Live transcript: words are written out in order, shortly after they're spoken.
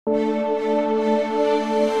Hello,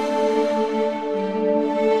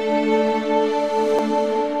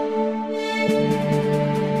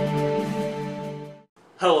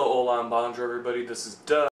 hola, bonjour everybody, this is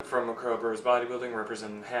Doug from Croyle Bodybuilding,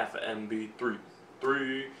 representing half MB3.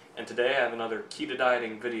 And today I have another keto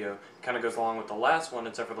dieting video. Kind of goes along with the last one,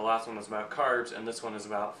 except for the last one was about carbs, and this one is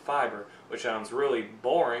about fiber, which sounds really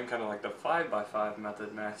boring, kind of like the 5x5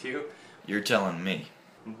 method, Matthew. You're telling me.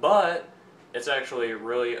 But it's actually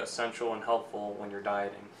really essential and helpful when you're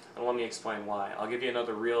dieting. And let me explain why. I'll give you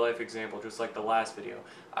another real-life example, just like the last video.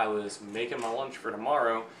 I was making my lunch for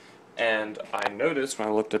tomorrow, and I noticed when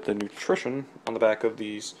I looked at the nutrition on the back of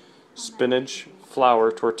these spinach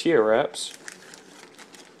flour tortilla wraps,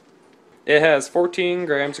 it has 14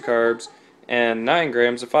 grams of carbs and 9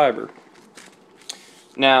 grams of fiber.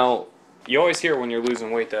 Now, you always hear when you're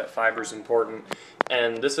losing weight that fiber is important,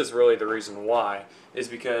 and this is really the reason why, is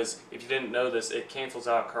because if you didn't know this, it cancels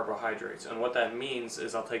out carbohydrates. And what that means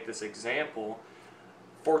is, I'll take this example,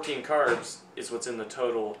 14 carbs is what's in the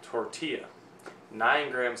total tortilla. 9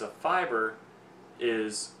 grams of fiber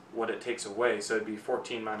is what it takes away, so it'd be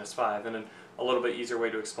 14 minus 5. And then a little bit easier way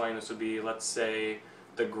to explain this would be, let's say,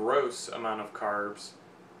 the gross amount of carbs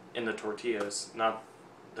in the tortillas, not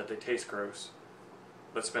that they taste gross,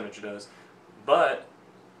 but spinach does, but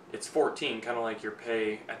it's 14, kind of like your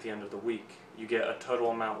pay at the end of the week. You get a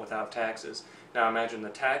total amount without taxes. Now imagine the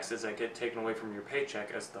taxes that get taken away from your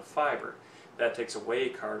paycheck as the fiber. That takes away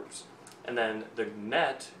carbs. And then the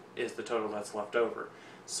net is the total that's left over.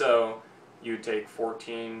 So you take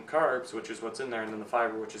 14 carbs, which is what's in there, and then the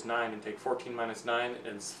fiber, which is 9, and take 14 minus 9,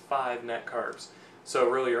 and it's 5 net carbs. So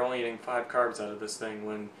really you're only eating 5 carbs out of this thing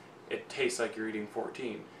when it tastes like you're eating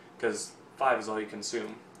 14, because 5 is all you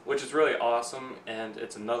consume, which is really awesome, and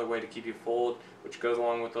it's another way to keep you full, which goes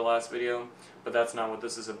along with the last video, but that's not what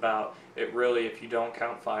this is about. It really, if you don't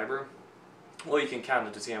count fiber, well, you can count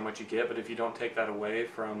it to see how much you get, but if you don't take that away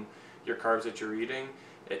from your carbs that you're eating,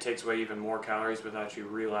 it takes away even more calories without you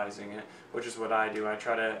realizing it, which is what I do. I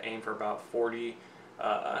try to aim for about 40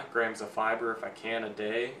 grams of fiber if I can a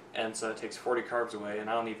day, and so it takes 40 carbs away, and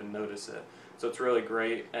I don't even notice it. So it's really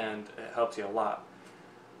great, and it helps you a lot.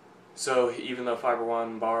 So even though Fiber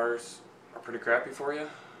One bars are pretty crappy for you,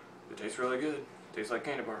 it tastes really good. It tastes like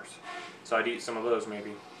candy bars. So I'd eat some of those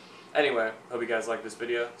maybe. Anyway, hope you guys like this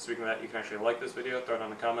video. Speaking of that, you can actually like this video, throw it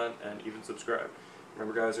on a comment, and even subscribe.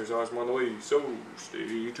 Remember guys, there's always more on the way, so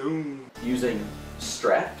stay tuned. Using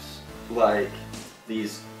straps, like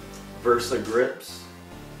these Versa grips,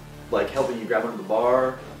 like helping you grab onto the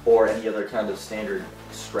bar, or any other kind of standard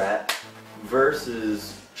strap,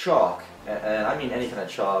 versus chalk, and I mean any kind of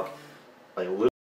chalk, like